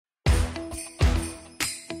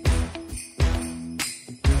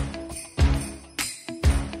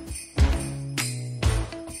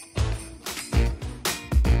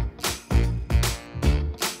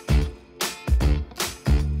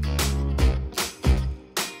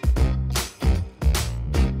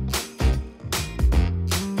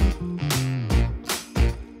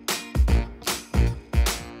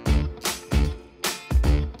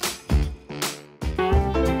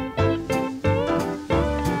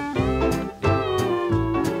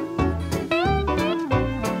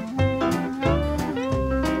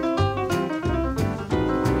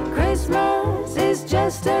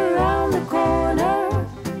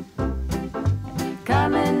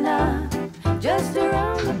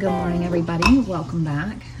everybody, welcome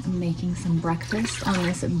back. I'm making some breakfast on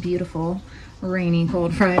this beautiful rainy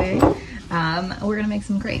cold Friday. We're gonna make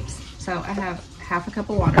some crepes. So I have half a cup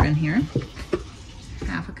of water in here,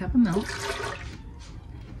 half a cup of milk,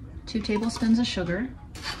 2 tablespoons of sugar,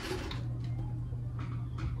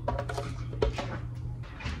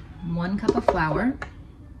 1 cup of flour,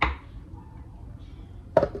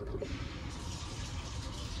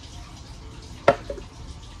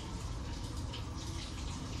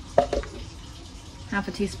 half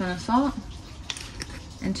a teaspoon of salt,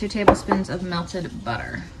 and 2 tablespoons of melted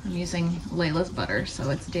butter. I'm using Layla's butter, so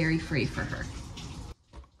it's dairy-free for her.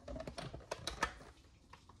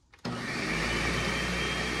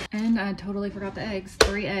 And I totally forgot the eggs.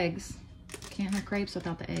 3 eggs. Can't have crepes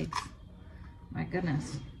without the eggs. My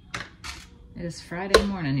goodness. It is Friday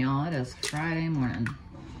morning, y'all. It is Friday morning.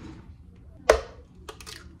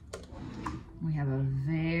 We have a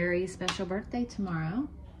very special birthday tomorrow.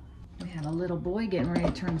 We have a little boy getting ready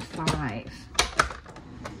to turn 5.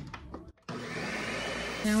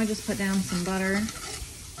 Now we just put down some butter.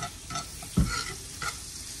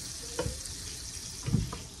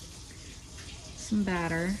 Some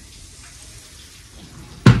batter.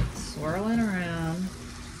 Swirl it around.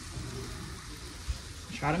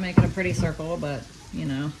 Try to make it a pretty circle, but you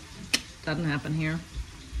know, doesn't happen here.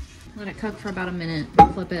 Let it cook for about a minute.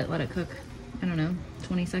 Flip it, let it cook, I don't know,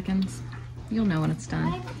 20 seconds. You'll know when it's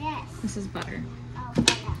done. What is This is butter. Oh,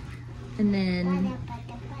 butter. And then Butter.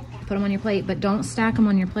 put them on your plate, but don't stack them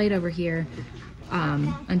on your plate over here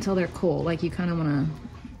until they're cool. Like you kind of want to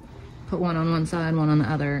put one on one side, one on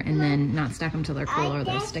the other, and then not stack them till they're cool or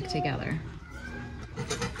they'll stick together. Mom,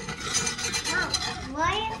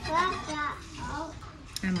 why is that? Oh.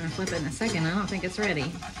 I'm gonna flip it in a second. I don't think it's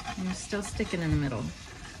ready. You're still sticking in the middle.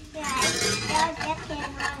 Yeah,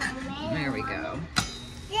 There we go.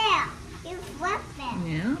 Yeah, you flipped it.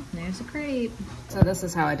 Yeah, there's a crepe. So this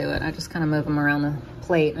is how I do it. I just kind of move them around the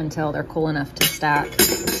plate until they're cool enough to stack.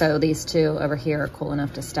 So these 2 over here are cool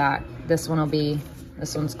enough to stack. This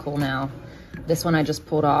one's cool now. This one I just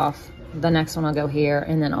pulled off. The next one will go here,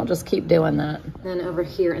 and then I'll just keep doing that. Then over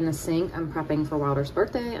here in the sink, I'm prepping for Wilder's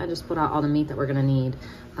birthday. I just put out all the meat that we're gonna need.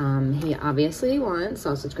 He obviously wants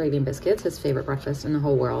sausage, gravy, and biscuits, his favorite breakfast in the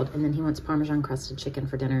whole world. And then he wants Parmesan crusted chicken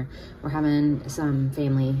for dinner. We're having some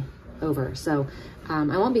family over. So I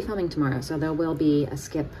won't be filming tomorrow, so there will be a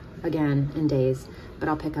skip again in days, but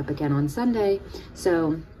I'll pick up again on Sunday.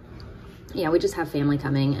 So yeah, we just have family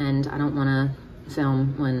coming, and I don't wanna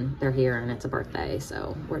film when they're here and it's a birthday,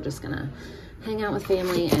 so we're just gonna hang out with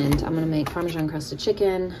family. And I'm gonna make Parmesan crusted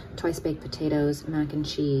chicken, twice baked potatoes, mac and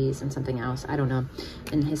cheese, and something else, I don't know,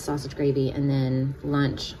 and his sausage gravy. And then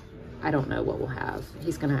lunch, I don't know what we'll have.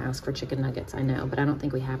 He's gonna ask for chicken nuggets, I know, but I don't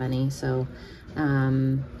think we have any, so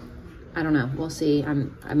I don't know, we'll see.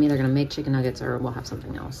 I'm either gonna make chicken nuggets or we'll have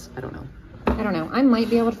something else. I don't know. I might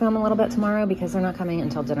be able to film a little bit tomorrow because they're not coming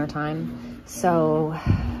until dinner time, so,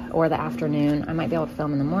 or the afternoon. I might be able to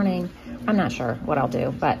film in the morning. I'm not sure what I'll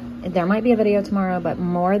do, but there might be a video tomorrow, but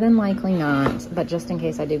more than likely not. But just in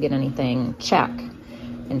case I do get anything, check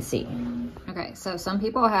and see. Okay, so some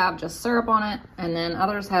people have just syrup on it, and then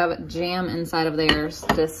others have jam inside of theirs.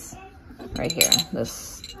 This right here,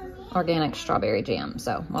 this organic strawberry jam.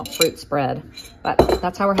 So, well, fruit spread, but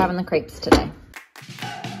that's how we're having the crepes today.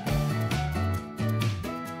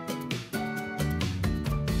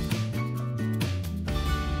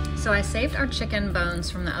 So I saved our chicken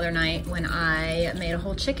bones from the other night when I made a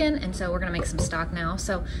whole chicken, and so we're gonna make some stock now,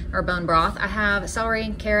 so, or bone broth. I have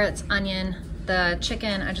celery, carrots, onion. The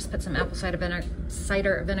chicken, I just put some apple cider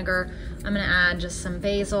vinegar. I'm gonna add just some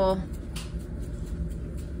basil,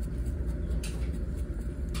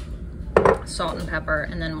 salt and pepper,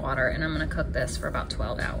 and then water, and I'm gonna cook this for about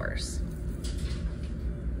 12 hours.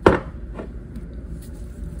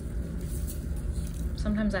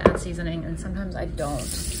 Sometimes I add seasoning and sometimes I don't.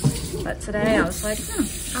 But today I was like,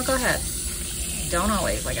 I'll go ahead. Don't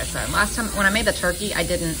always, like I said. Last time, when I made the turkey, I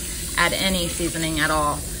didn't add any seasoning at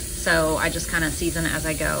all. So I just kind of season it as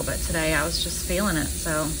I go. But today I was just feeling it,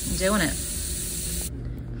 so I'm doing it.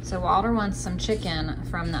 So Wilder wants some chicken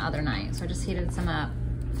from the other night. So I just heated some up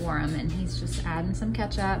for him, and he's just adding some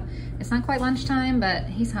ketchup. It's not quite lunchtime, but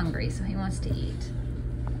he's hungry, so he wants to eat.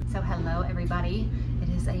 So hello everybody. It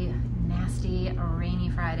is a nasty, rainy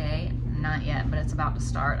Friday. Not yet, but it's about to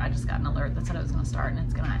start. I just got an alert that said it was gonna start, and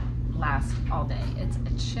it's gonna last all day. It's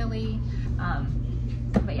chilly,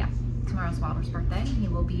 but yeah, tomorrow's Wilder's birthday. He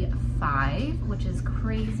will be 5, which is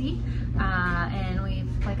crazy. And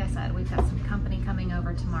like I said, we've got some company coming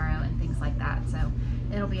over tomorrow and things like that. So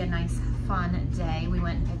it'll be a nice, fun day. We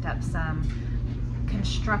went and picked up some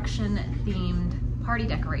construction themed party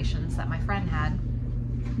decorations that my friend had.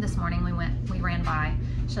 This morning we ran by.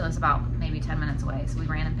 She lives about maybe 10 minutes away, so we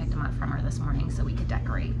ran and picked him up from her this morning so we could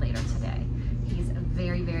decorate later today. He's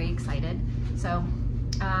very, very excited. So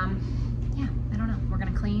yeah, I don't know. We're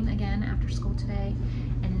gonna clean again after school today,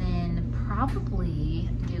 and then probably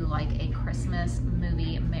do like a Christmas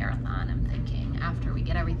movie marathon, I'm thinking, after we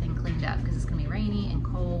get everything cleaned up, because it's gonna be rainy and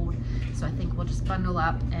cold. So I think we'll just bundle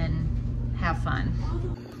up and have fun.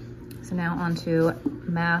 So now on to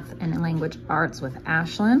math and language arts with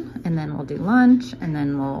Ashlyn, and then we'll do lunch, and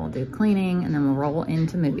then we'll do cleaning, and then we'll roll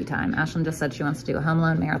into movie time. Ashlyn just said she wants to do a Home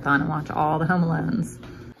Alone marathon and watch all the Home Alones.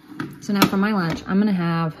 So now for my lunch, I'm gonna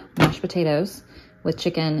have mashed potatoes with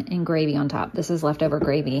chicken and gravy on top. This is leftover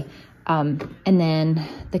gravy. And then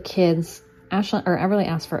the kids, Everly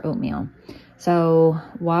asked for oatmeal. So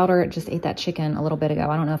Wilder just ate that chicken a little bit ago.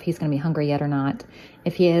 I don't know if he's gonna be hungry yet or not.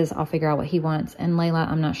 If he is, I'll figure out what he wants. And Layla,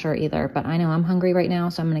 I'm not sure either, but I know I'm hungry right now,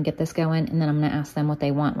 so I'm gonna get this going, and then I'm gonna ask them what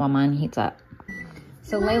they want while mine heats up.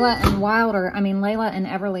 So Layla and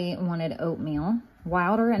Everly wanted oatmeal.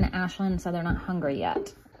 Wilder and Ashlyn said they're not hungry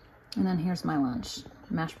yet. And then here's my lunch: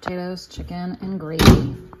 mashed potatoes, chicken, and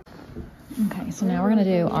gravy. Okay, so now we're gonna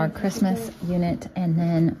do our Christmas unit, and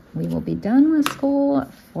then we will be done with school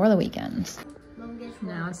for the weekend.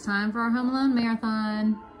 Now it's time for our Home Alone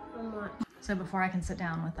marathon. So before I can sit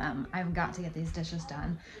down with them, I've got to get these dishes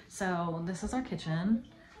done. So this is our kitchen.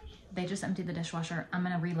 They just emptied the dishwasher. I'm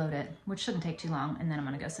gonna reload it, which shouldn't take too long, and then I'm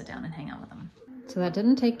gonna go sit down and hang out with them. So that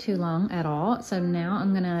didn't take too long at all. So now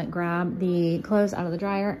I'm gonna grab the clothes out of the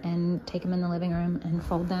dryer and take them in the living room and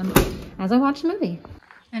fold them as I watch a movie.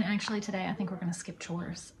 And actually today, I think we're gonna skip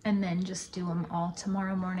chores and then just do them all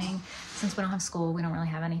tomorrow morning. Since we don't have school, we don't really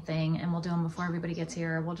have anything, and we'll do them before everybody gets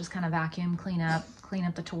here. We'll just kind of vacuum, clean up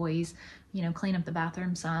the toys, you know, clean up the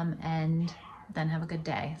bathroom some, and then have a good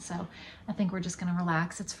day. So I think we're just gonna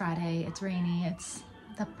relax. It's Friday, it's rainy, it's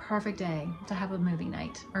the perfect day to have a movie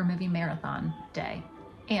night, or movie marathon day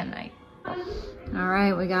and night. All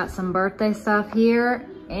right, we got some birthday stuff here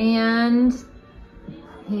and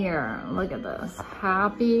here. Look at this.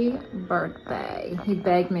 Happy birthday. He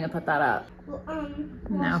begged me to put that up.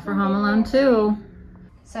 Now for Home Alone 2.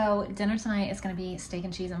 So dinner tonight is gonna be steak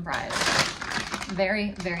and cheese and fries.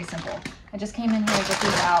 Very, very simple. I just came in here to get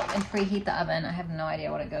these out and preheat the oven. I have no idea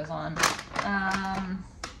what it goes on.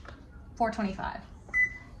 425.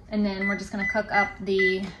 And then we're just gonna cook up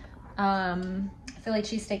the Philly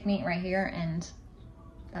cheesesteak meat right here, and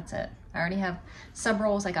that's it. I already have sub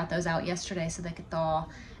rolls. I got those out yesterday so they could thaw,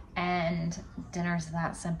 and dinner's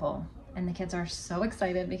that simple. And the kids are so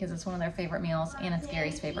excited because it's one of their favorite meals, and it's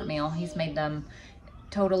Gary's favorite meal. He's made them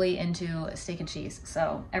totally into steak and cheese.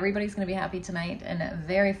 So everybody's gonna be happy tonight and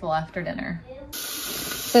very full after dinner.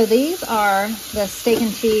 So these are the steak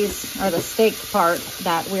and cheese, or the steak part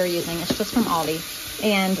that we're using. It's just from Aldi.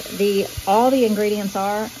 And all the ingredients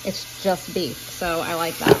it's just beef. So I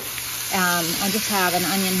like that. I just have an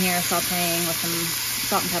onion here sauteing with some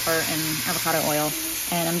salt and pepper and avocado oil.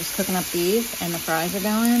 And I'm just cooking up these, and the fries are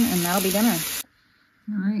going, and that'll be dinner.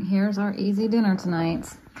 All right, here's our easy dinner tonight.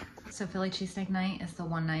 So Philly cheesesteak night is the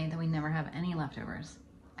one night that we never have any leftovers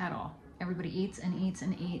at all. Everybody eats and eats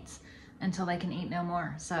and eats until they can eat no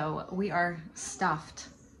more. So we are stuffed,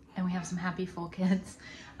 and we have some happy full kids.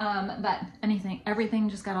 But everything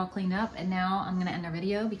just got all cleaned up, and now I'm gonna end our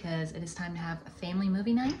video because it is time to have a family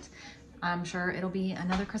movie night. I'm sure it'll be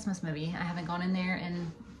another Christmas movie. I haven't gone in there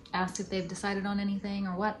and asked if they've decided on anything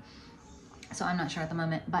or what, so I'm not sure at the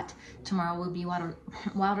moment. But tomorrow will be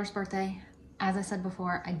Wilder's birthday. As I said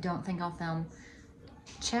before, I don't think I'll film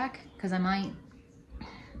check, because I might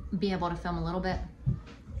be able to film a little bit,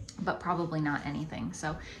 but probably not anything.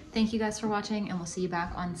 So thank you guys for watching, and we'll see you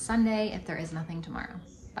back on Sunday if there is nothing tomorrow.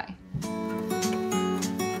 Bye.